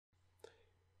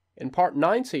In part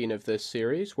 19 of this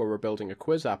series, where we're building a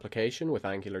quiz application with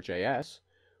AngularJS,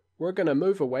 we're going to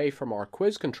move away from our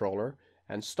quiz controller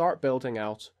and start building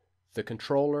out the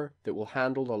controller that will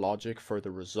handle the logic for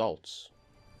the results.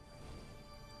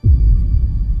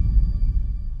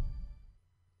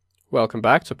 Welcome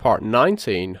back to part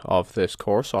 19 of this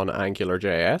course on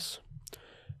AngularJS.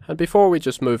 And before we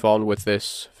just move on with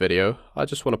this video, I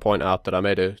just want to point out that I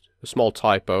made a small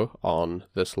typo on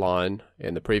this line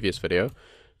in the previous video.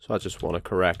 So I just want to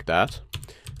correct that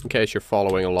in case you're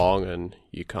following along and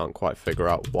you can't quite figure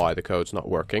out why the code's not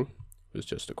working. It was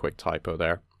just a quick typo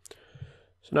there.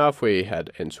 So now if we head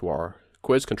into our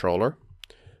quiz controller,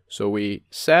 so we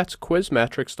set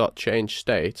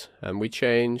quizmetrics.changeState and we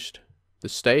changed the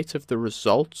state of the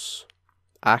results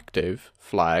active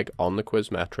flag on the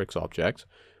quizmetrics object,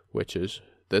 which is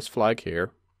this flag here.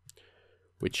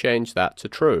 We change that to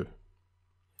true.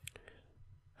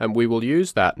 And we will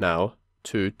use that now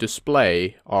to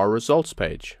display our results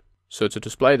page. So to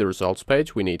display the results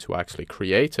page, we need to actually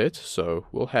create it. So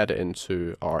we'll head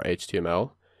into our HTML.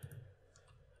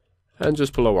 And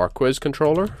just below our quiz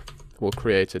controller, we'll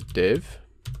create a div.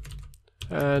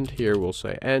 And here we'll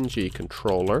say ng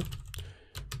controller.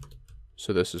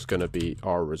 So this is going to be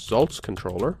our results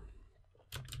controller.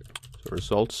 So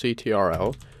results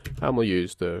CTRL. And we'll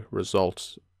use the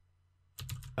results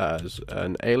as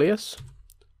an alias.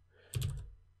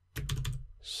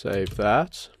 Save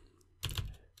that.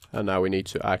 And now we need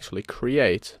to actually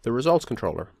create the results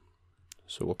controller.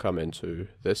 So we'll come into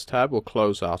this tab, we'll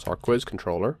close out our quiz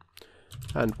controller,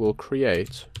 and we'll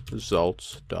create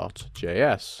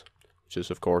results.js, which is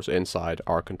of course inside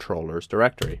our controllers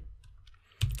directory.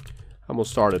 And we'll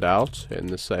start it out in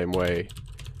the same way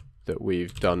that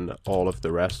we've done all of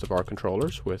the rest of our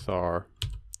controllers, with our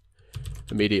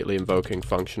immediately invoking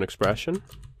function expression.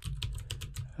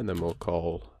 And then we'll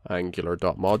call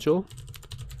angular.module,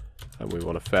 and we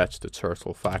want to fetch the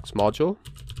turtle facts module,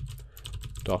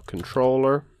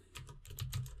 .controller,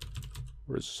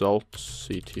 results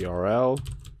CTRL,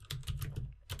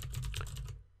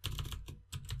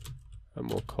 and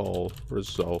we'll call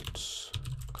results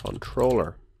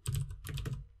controller.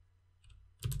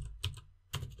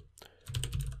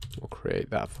 We'll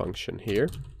create that function here.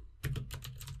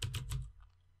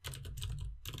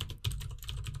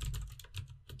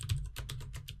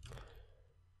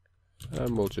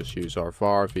 And we'll just use our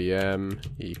var vm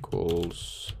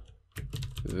equals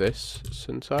this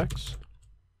syntax.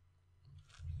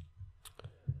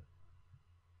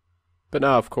 But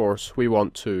now, of course, we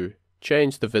want to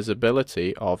change the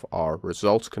visibility of our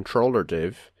results controller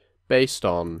div based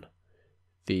on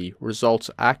the results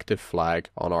active flag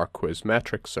on our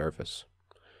quizmetrics service.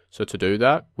 So to do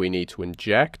that, we need to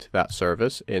inject that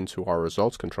service into our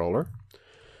results controller.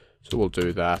 So we'll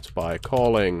do that by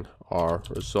calling our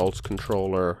results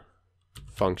controller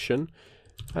function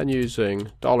and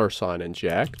using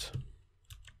 $inject.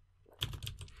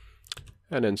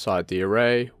 And inside the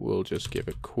array, we'll just give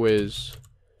it quiz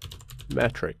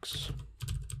metrics.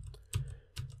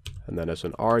 And then as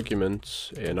an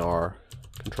argument in our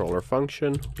controller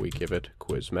function, we give it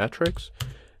quiz metrics.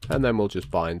 And then we'll just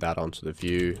bind that onto the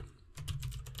view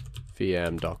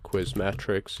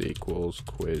vm.quizmetrics equals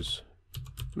quiz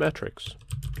metrics.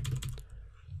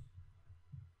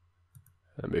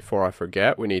 And before I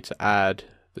forget, we need to add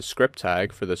the script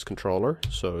tag for this controller.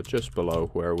 So just below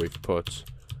where we've put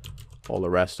all the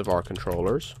rest of our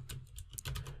controllers,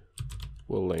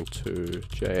 we'll link to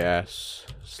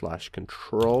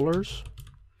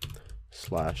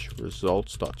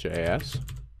js/controllers/results.js.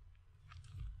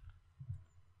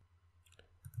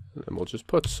 And then we'll just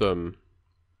put some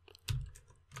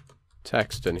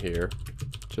text in here,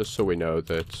 just so we know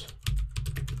that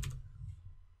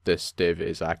this div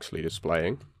is actually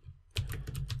displaying.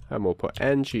 And we'll put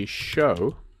ng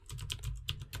show,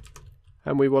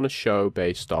 and we want to show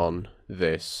based on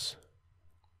this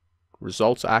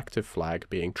results active flag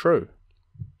being true.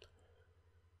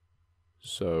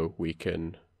 So we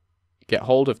can get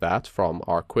hold of that from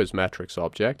our quizmetrics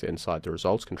object inside the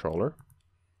results controller.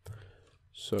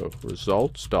 So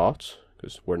results dot,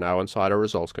 because we're now inside our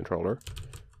results controller,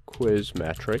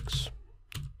 quizmetrics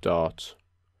dot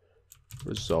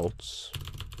results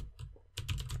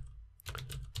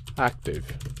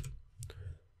active,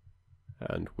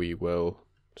 and we will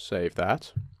save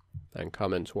that and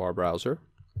come into our browser,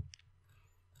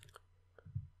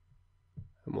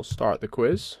 and we'll start the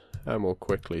quiz, and we'll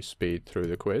quickly speed through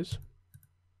the quiz.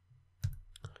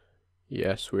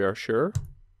 Yes, we are sure,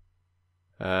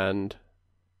 and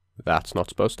that's not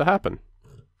supposed to happen.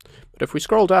 But if we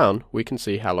scroll down, we can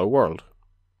see hello world.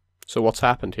 So what's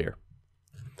happened here?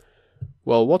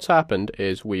 Well, what's happened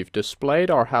is we've displayed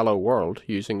our hello world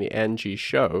using the ng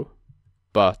show,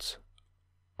 but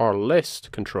our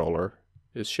list controller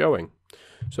is showing.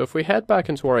 So if we head back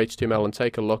into our HTML and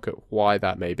take a look at why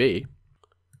that may be,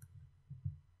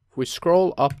 if we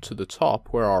scroll up to the top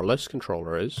where our list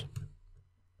controller is,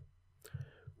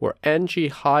 we're ng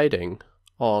hiding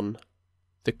on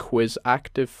the quiz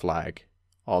active flag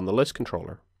on the list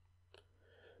controller.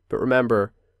 But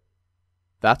remember,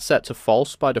 that's set to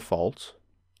false by default,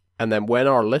 and then when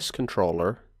our list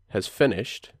controller has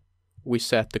finished, we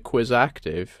set the quiz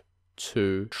active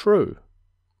to true,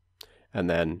 and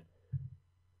then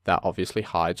that obviously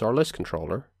hides our list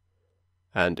controller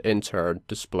and in turn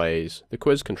displays the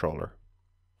quiz controller.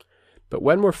 But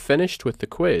when we're finished with the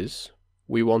quiz,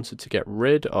 we wanted to get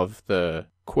rid of the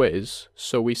quiz,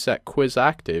 so we set quiz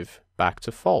active back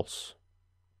to false.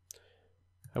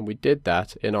 And we did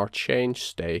that in our change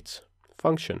state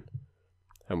function.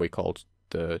 And we called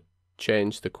the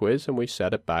change the quiz and we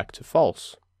set it back to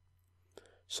false.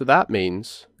 So that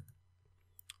means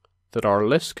that our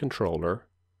list controller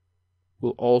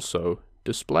will also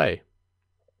display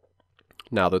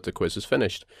now that the quiz is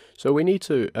finished. So we need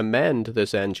to amend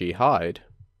this ng hide,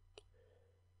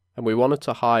 and we want it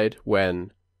to hide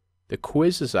when the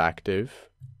quiz is active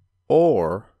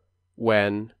or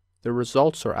when the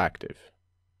results are active.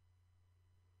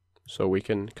 So we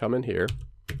can come in here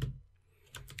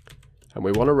and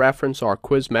we want to reference our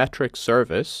quiz metrics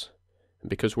service, and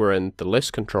because we're in the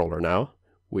list controller now,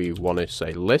 we want to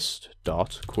say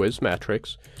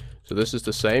list.quizmetrics. So this is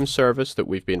the same service that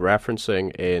we've been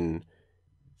referencing in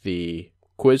the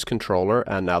quiz controller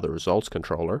and now the results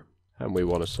controller. And we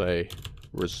want to say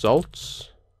results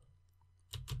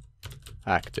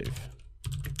active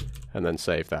and then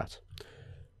save that.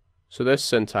 So this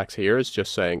syntax here is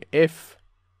just saying if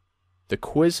the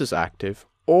quiz is active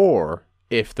or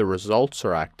if the results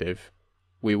are active,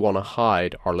 we want to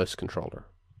hide our list controller.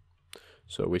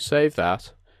 So we save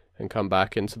that and come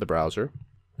back into the browser.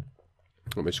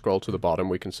 When we scroll to the bottom,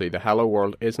 we can see the hello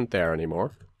world isn't there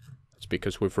anymore. It's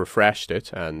because we've refreshed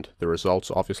it and the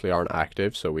results obviously aren't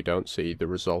active, so we don't see the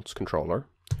results controller.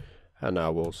 And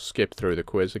now we'll skip through the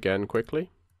quiz again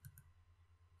quickly.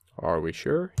 Are we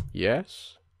sure?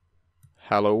 Yes.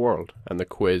 Hello world. And the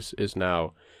quiz is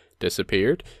now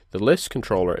disappeared. The list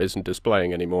controller isn't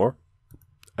displaying anymore.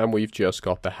 And we've just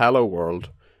got the hello world,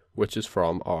 which is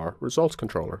from our results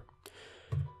controller.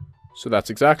 So that's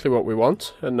exactly what we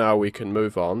want, and now we can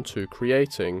move on to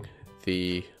creating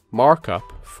the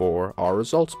markup for our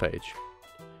results page.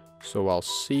 So I'll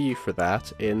see you for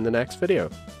that in the next video.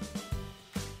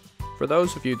 For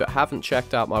those of you that haven't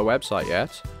checked out my website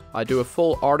yet, I do a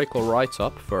full article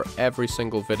write-up for every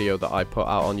single video that I put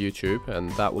out on YouTube, and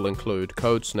that will include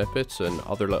code snippets and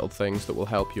other little things that will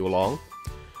help you along.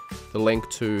 The link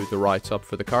to the write-up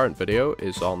for the current video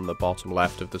is on the bottom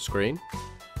left of the screen.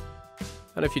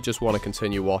 And if you just want to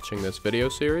continue watching this video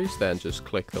series, then just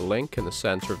click the link in the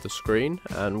center of the screen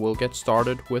and we'll get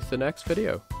started with the next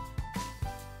video.